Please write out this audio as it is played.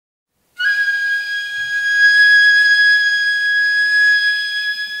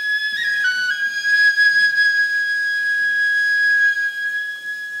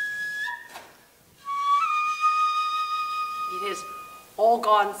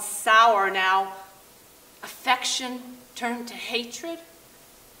gone sour now. Affection turned to hatred.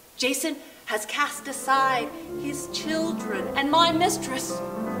 Jason has cast aside his children and my mistress,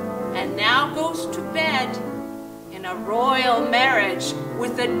 and now goes to bed in a royal marriage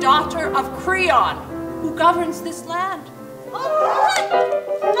with the daughter of Creon, who governs this land.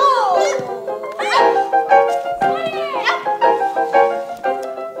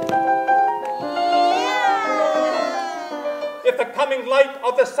 If the coming light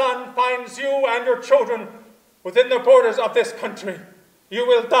of the sun finds you and your children within the borders of this country, you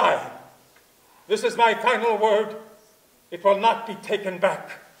will die. This is my final word. It will not be taken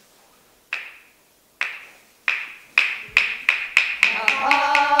back.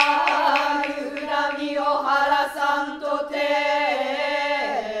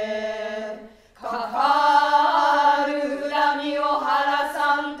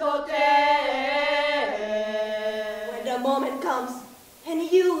 When the moment comes and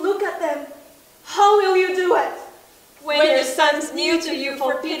you look at them, how will you do it? When your sons kneel to you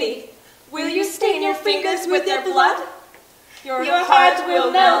for pity, will you stain your fingers with their blood? Your heart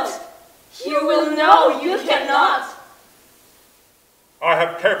will melt. You will know you cannot. I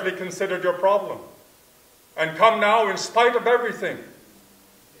have carefully considered your problem, and come now, in spite of everything,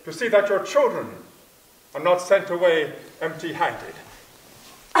 to see that your children are not sent away empty-handed.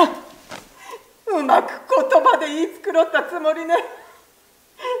 うまく言葉で言い繕ったつもりね。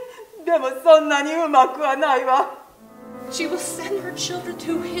でもそんなにうまくはないわ。She will send her children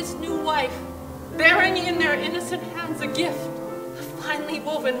to his new wife, bearing in their innocent hands a gift, a finely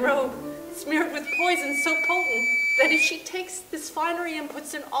woven robe, smeared with poison so potent that if she takes this finery and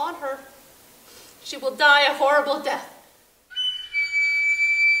puts it on her, she will die a horrible death.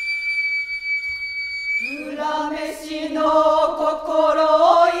 恨めしの心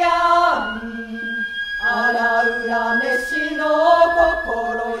やあら恨めしの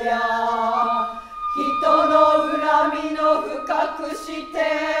心や人の恨みの深くして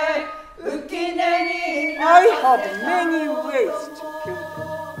浮き根に I have many ways to kill them.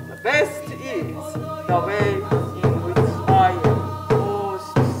 The best is the way in which I am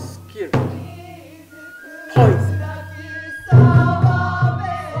most skilled. Poison.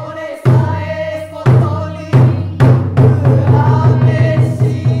 それさえことに恨めし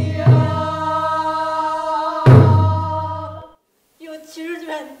や Your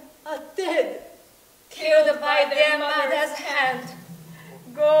children are dead, killed by their mother's hand.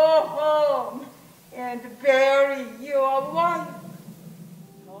 Go home and bury your wife.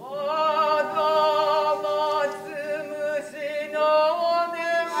 Oh,